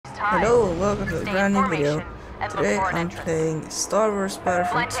Hello, welcome to the brand new video. Today I'm playing Star Wars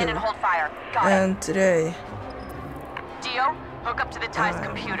Battlefront 2. And today... Dio, hook up to the TIE's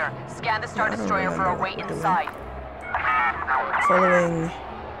computer. Scan the Star Destroyer for a way inside. Following...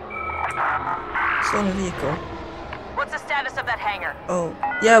 stolen vehicle. What's the status of that hangar? Oh,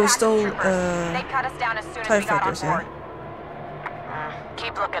 yeah, we stole They cut us down as soon as TIE we got on fighters, board. yeah.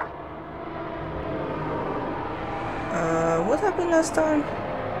 Keep looking. What happened last time?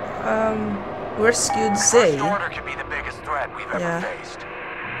 Rescued Zay. The First Order could be the biggest threat we've ever faced.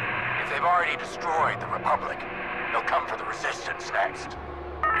 If they've already destroyed the Republic, they'll come for the Resistance next.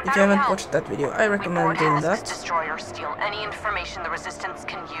 If you haven't watched that video, I recommend doing that. Destroyer, steal any information the Resistance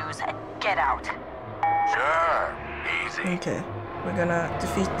can use, and get out. Sure, easy. Okay, we're gonna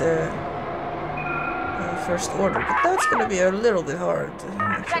defeat the First Order, but that's gonna be a little bit hard.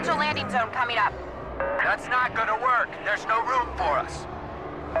 Central landing zone coming up. That's not gonna work. There's no room for us.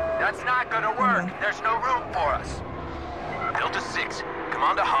 That's not gonna work. There's no room for us. Delta 6,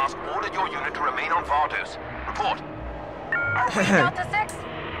 Commander Hask ordered your unit to remain on Vardos. Report. Are we Delta 6?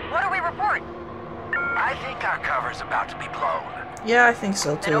 What do we report? I think our cover's about to be blown. Yeah, I think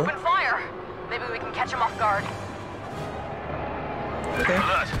so Then too. open fire. Maybe we can catch them off guard. Okay.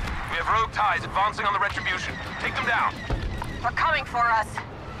 Alert. We have rogue TIEs advancing on the Retribution. Take them down. They're coming for us.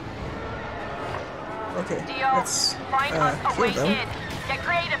 Okay, Dio, let's find us a kill way them. in. Get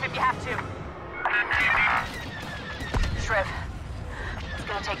creative if you have to. Shriv, it's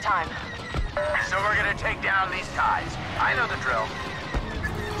gonna take time. So we're gonna take down these TIEs. I know the drill.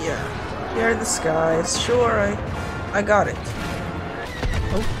 Yeah, here are the skies. Sure, I got it.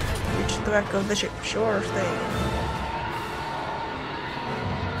 Oh, reach the back of the ship. Sure thing.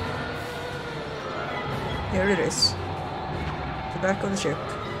 Here it is. The back of the ship.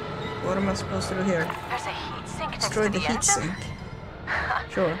 What am I supposed to do here? There's a heat sink next Destroy to the heat engine. sink.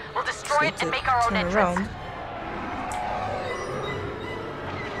 Sure. We'll destroy it Just and need to make our own turn entrance. around.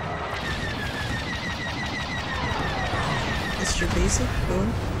 This should be easy.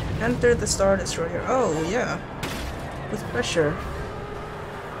 Boom. Enter the Star Destroyer. Oh, yeah. With pressure.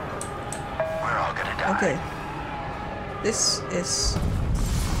 We're all gonna die. Okay. This is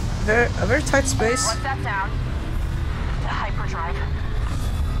a very tight space. What's that sound? The hyperdrive.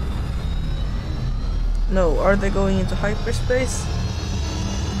 No, are they going into hyperspace?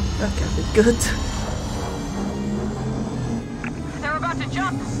 That can't be good. They're about to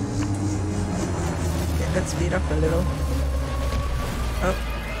jump. Okay, let's speed up a little. Oh,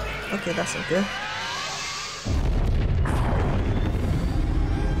 okay, that's okay.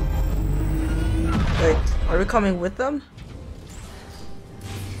 Wait, are we coming with them?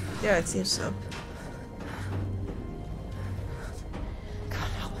 Yeah, it seems so.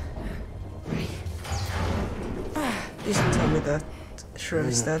 Please don't tell me that Shriv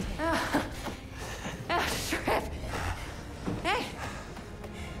is dead. Shriv. Hey.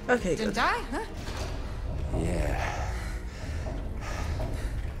 Okay, Didn't good. die, huh? Yeah.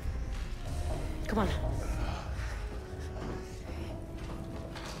 Come on.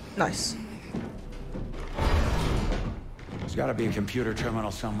 Nice. There's gotta be a computer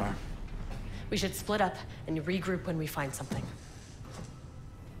terminal somewhere. We should split up and regroup when we find something.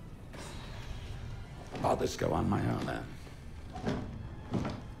 I'll just go on my own then.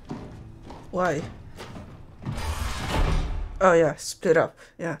 Why? Oh yeah, split up.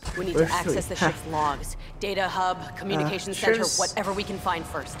 Yeah. We need We're to access three. the ship's logs. Data hub, communications sure center, is- whatever we can find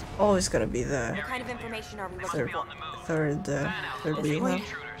first. Always gonna be the What kind of information are we looking third for? third wheel now.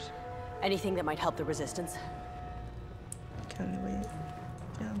 Anything that might help the resistance. Can we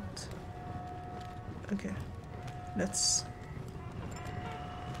count? Okay. Let's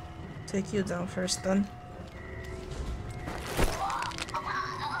take you down first then.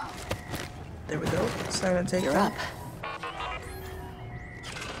 There we go. Silent take You're down. up.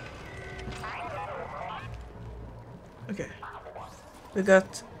 Okay. We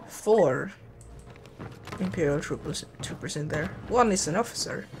got 4 Imperial troopers in there. 1 is an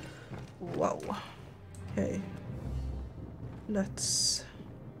officer. Wow. Okay. Let's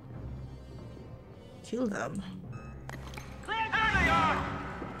kill them.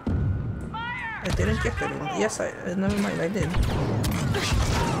 I didn't get anyone. Yes, never mind, I did.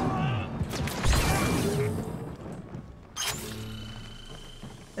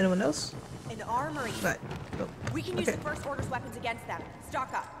 Anyone else? An armory. No. No. We can use Okay. the First Order's weapons against them.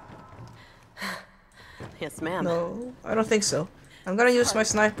 Stock up. Yes, ma'am. No, I don't think so. I'm gonna use my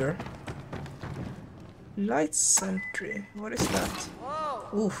sniper. Light sentry. What is that?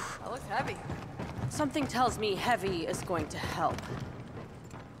 Whoa, Oof. that looks heavy. Something tells me heavy is going to help.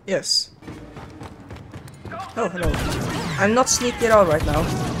 Yes. Oh, hello. I'm not sneaky at all right now.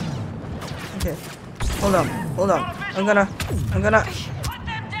 Okay. Hold on. Hold on. I'm gonna. Put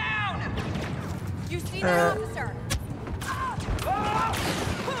them down! You see that, officer?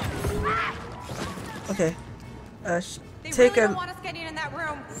 Okay. They Take really a don't want us getting in that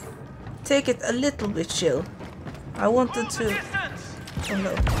room. take it a little bit chill. I wanted to. Oh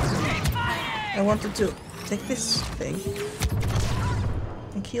no. I wanted to take this thing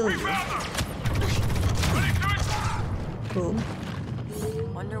and kill you. Boom.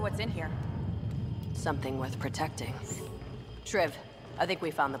 Wonder what's in here. Something worth protecting. Triv, I think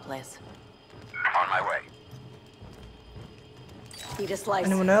we found the place. On my way. Need a slice.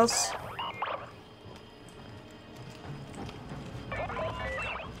 Anyone else?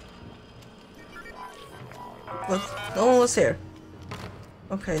 What? No one was here.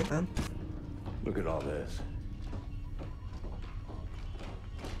 Okay then. Look at all this.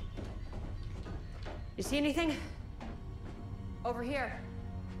 You see anything? Over here.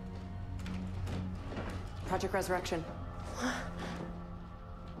 Project Resurrection.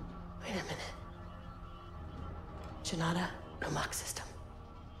 Wait a minute. Janata, no mock system.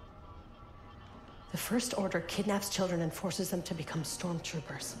 The First Order kidnaps children and forces them to become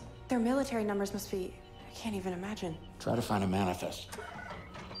stormtroopers. Their military numbers must be... I can't even imagine. Try to find a manifest.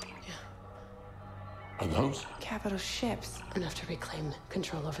 Are those? Capital ships. Enough to reclaim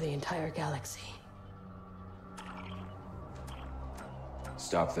control over the entire galaxy.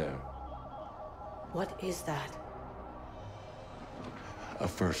 Stop there. What is that? A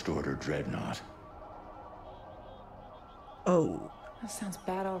First Order dreadnought. Oh. That sounds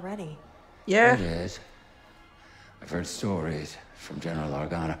bad already. Yeah. It is. I've heard stories from General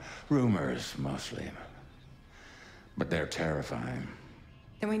Organa. Rumors, mostly. But they're terrifying.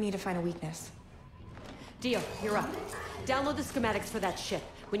 Then we need to find a weakness. Dio, you're up. Download the schematics for that ship.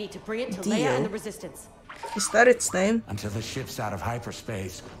 We need to bring it to Dio? Leia and the Resistance. Is that its name? Until the ship's out of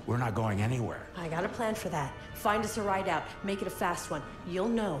hyperspace, we're not going anywhere. I got a plan for that. Find us a ride out. Make it a fast one. You'll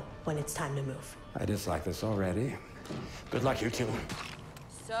know when it's time to move. I dislike this already. Good luck, you two.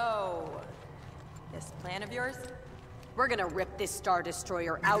 So... this plan of yours? We're gonna rip this Star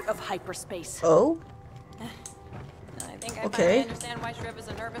Destroyer out of hyperspace. Oh? I think I Okay. finally understand why Shriv is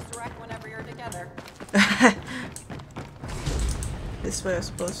a nervous wreck whenever you're together. This way, I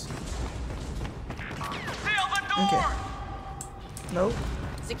suppose. Seal the door! Okay. No?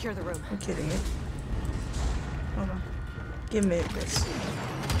 Secure the room. I'm kidding me. Hold on. Give me this.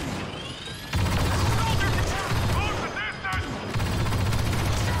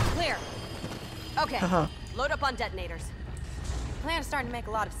 Clear. Okay. Haha. Load up on detonators. Plan is starting to make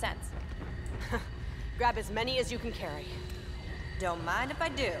a lot of sense. Grab as many as you can carry. Don't mind if I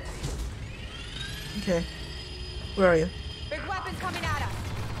do. Okay. Where are you? Big weapons coming at us.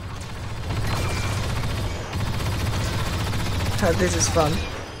 Oh, this is fun.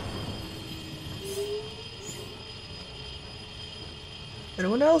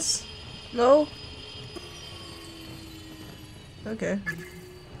 Anyone else? No? Okay.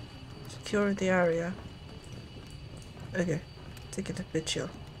 Secure the area. Okay. Take it a bit chill.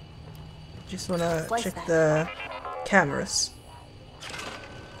 Just wanna Slice check that. the cameras.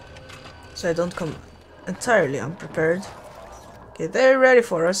 So I don't come entirely unprepared. Okay, they're ready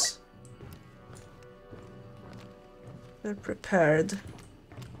for us. They're prepared.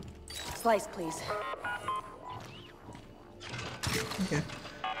 Slice, please. Okay.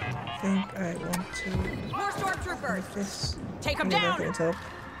 I think I want to More stormtroopers. make this. Take 'em Maybe I down! can't help.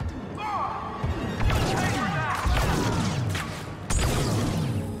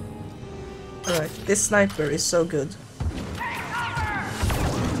 Alright, this sniper is so good.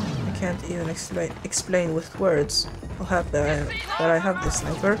 I can't even explain with words how happy I am that I have this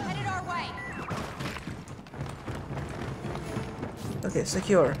sniper. Headed our way. Okay,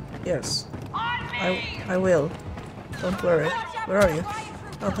 secure. Yes. I will. Don't worry. Where are you?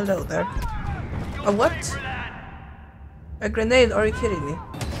 Oh, hello there. A what? A grenade? Are you kidding me?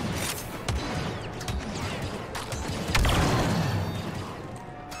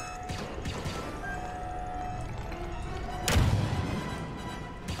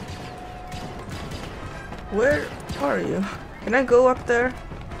 Where are you? Can I go up there?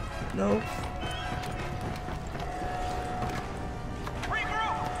 No.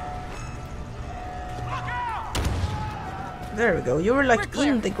 There we go. You were like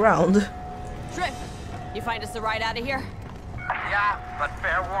clear. in the ground. Triv, you find us the ride out of here? Yeah, but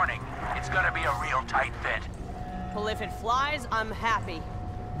fair warning. It's gonna be a real tight fit. Well, if it flies, I'm happy.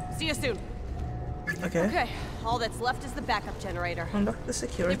 See you soon. Okay. Okay, all that's left is the backup generator. Unlock the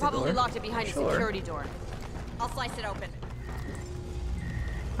security They probably door. locked it behind a Sure. security door. I'll slice it open.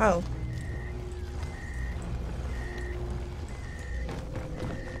 How?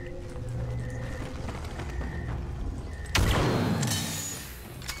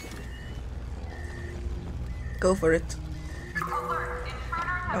 Go for it.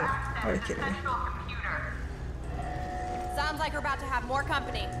 Oh, are you kidding me? Sounds like we're about to have more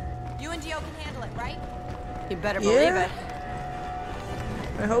company. You and Dio can handle it, right? You better believe it.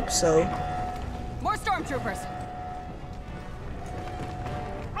 I hope so. More stormtroopers.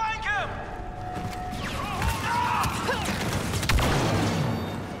 Flank him!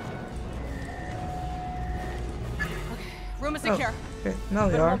 Room is secure. Okay, now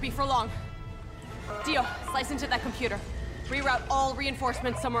we But it are. won't be for long. Dio, slice into that computer. Reroute all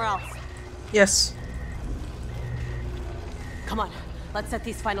reinforcements somewhere else. Yes. Come on, let's set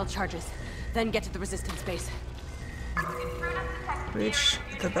these final charges. Then get to the resistance base. Reach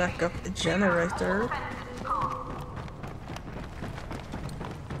the backup generator.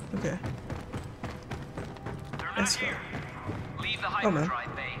 Okay. Let's go. Leave the Oh man.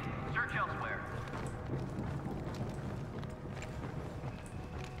 hyperdrive bay. Search elsewhere.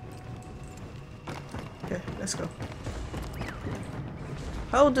 Okay, let's go.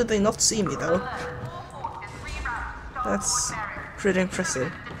 How did they not see me though? That's pretty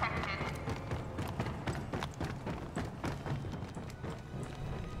impressive.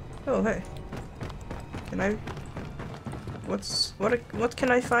 Oh hey. Can I... What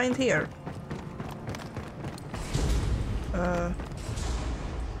can I find here? Okay,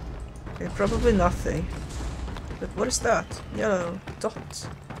 probably nothing. But what is that? Yellow dot.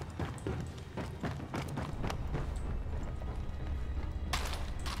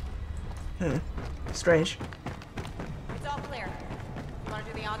 Strange. It's all clear. You want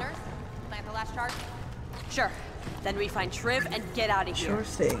to do the honors? Plant the last charge? Sure. Then we find Triv and get out of here. Sure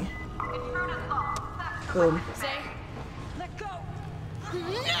thing. Boom. Say, let go.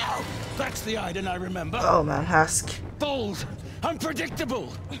 No! That's the Iden I remember. Oh man, Hask. Bold,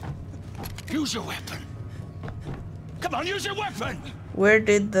 unpredictable. Use your weapon. Come on, use your weapon! Where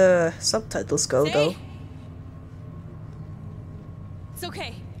did the subtitles go See? though? It's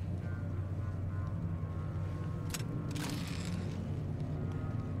okay.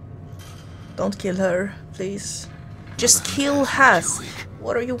 Don't kill her, please. Just kill Hask.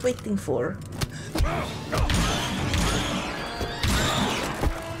 What are you waiting for?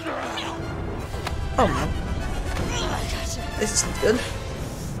 Oh man. This isn't good.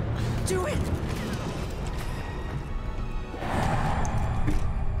 Do it.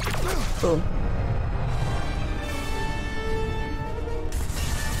 Boom.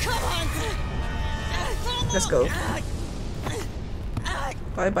 Come on. Let's go.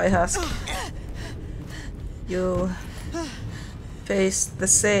 Bye bye, Hask. You face the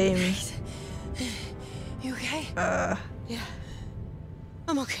same. You okay? Uh, Yeah.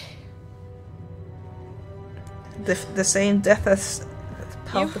 I'm okay. the same death as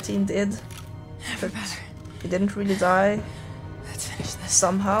Palpatine did. But he didn't really die. Let's finish this.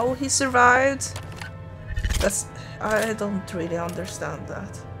 Somehow he survived. I don't really understand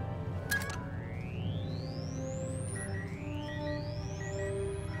that.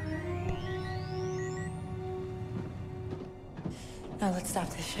 Now let's stop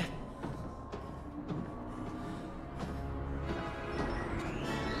this ship.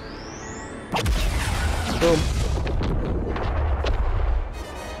 Boom.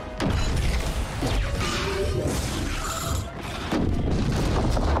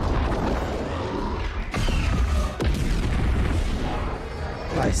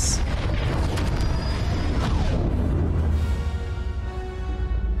 Nice.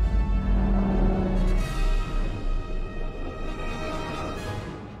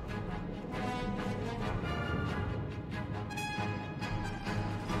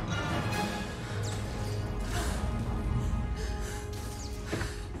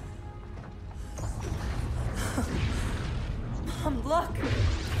 Mom, look.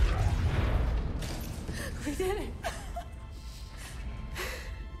 We did it.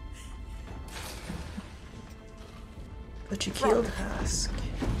 But you killed Hask.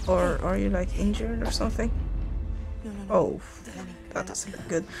 Or are you like injured or something? No. Oh, that doesn't look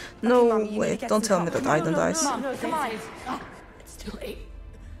good. No, Mom, you need to wait, get don't some tell me help. that Aiden dies. Mom, no, come on. It's too late.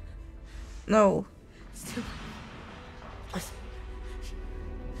 No. It's too... Listen.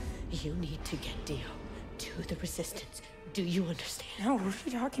 You need to get Dio to the Resistance. Do you understand? No, what are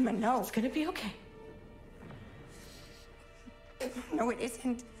you talking about? No. It's gonna be okay. No, it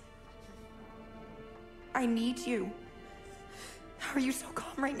isn't. I need you. How are you so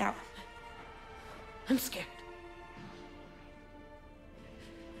calm right now? I'm scared.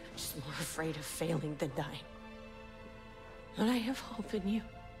 I'm just more afraid of failing than dying. But I have hope in you.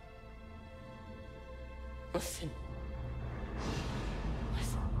 Listen.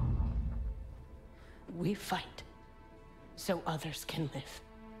 Listen. We fight so others can live.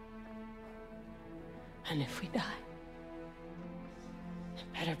 And if we die, it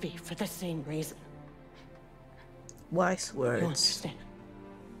better be for the same reason. Wise You words. understand?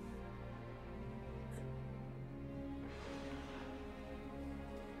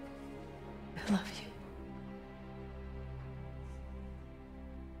 I love you.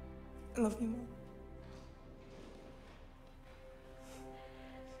 I love you more.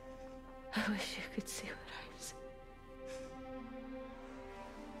 I wish you could see what I see.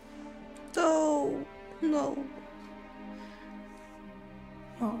 No, no.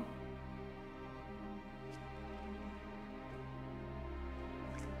 Mom.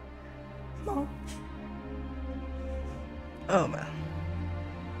 Mom. Oh man.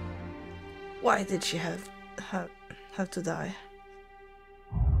 Why did she have to die?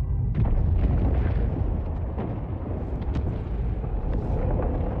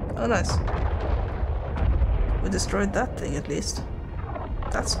 Oh nice. We destroyed that thing at least.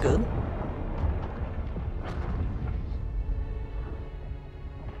 That's good.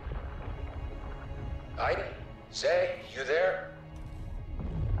 Iden? Zay, you there?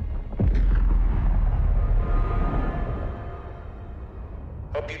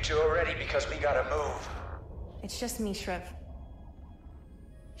 Hope you two are ready because we gotta move. It's just me, Shriv.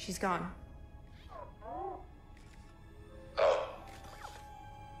 She's gone. Oh,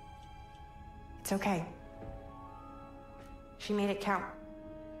 It's okay. She made it count.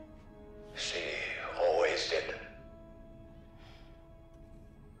 she always did.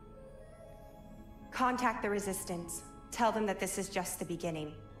 Contact the Resistance. Tell them that this is just the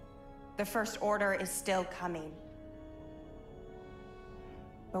beginning. The First Order is still coming.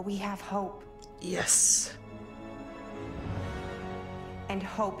 But we have hope. Yes. And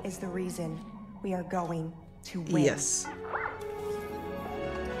hope is the reason we are going to win. Yes.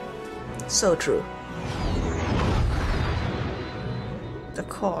 So true. The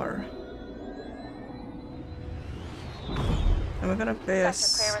car. And we're gonna play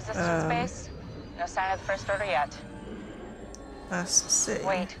Sector clear resistance base. No sign of the First Order yet. as say.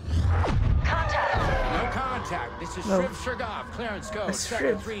 Wait. Contact! No contact. This is No. Shriv Shagov. Clearance go. It's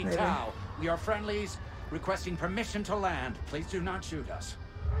Sector Shriv, 3 maybe. Tau. We are friendlies. Requesting permission to land. Please do not shoot us.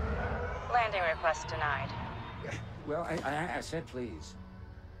 Landing request denied. Well, I said please.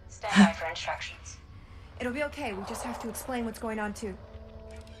 Stand by for instructions. It'll be okay. We just have to explain what's going on to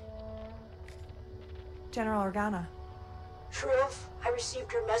General Organa. Shriv, I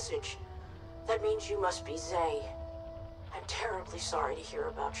received your message. That means you must be Zay. I'm terribly sorry to hear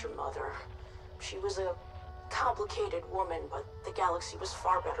about your mother. She was a complicated woman, but the galaxy was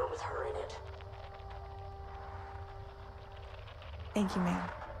far better with her in it. Thank you, ma'am.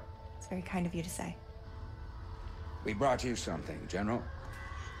 It's very kind of you to say. We brought you something, General.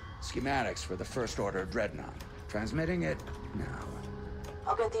 Schematics for the First Order Dreadnought. Transmitting it now.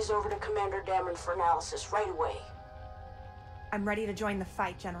 I'll get these over to Commander Damon for analysis right away. I'm ready to join the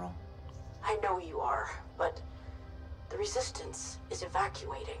fight, General. I know you are, but the Resistance is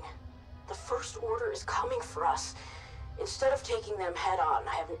evacuating. The First Order is coming for us. Instead of taking them head on,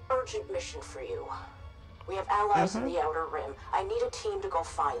 I have an urgent mission for you. We have allies in the Outer Rim. I need a team to go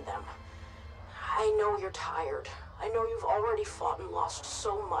find them. I know you're tired. I know you've already fought and lost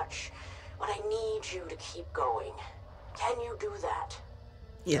so much, but I need you to keep going. Can you do that?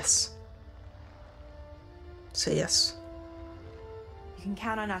 Yes. Say yes. You can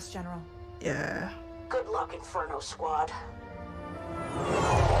count on us, General. Yeah. Good luck, Inferno Squad.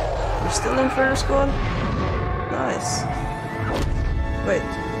 We're still in Inferno Squad? Nice. Wait.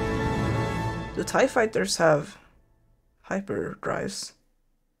 Do TIE fighters have hyperdrives?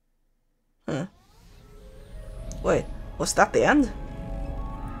 Huh. Wait, was that the end?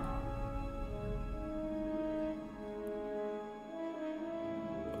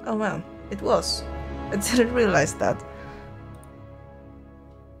 Oh man, it was. I didn't realize that.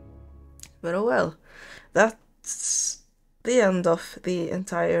 But oh well. That's the end of the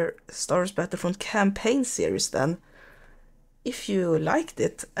entire Star Wars Battlefront campaign series then. If you liked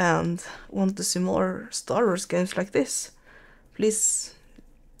it and want to see more Star Wars games like this, please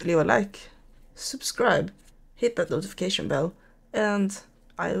leave a like, subscribe, hit that notification bell, and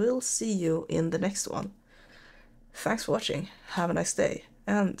I will see you in the next one. Thanks for watching, have a nice day,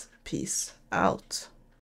 and peace out.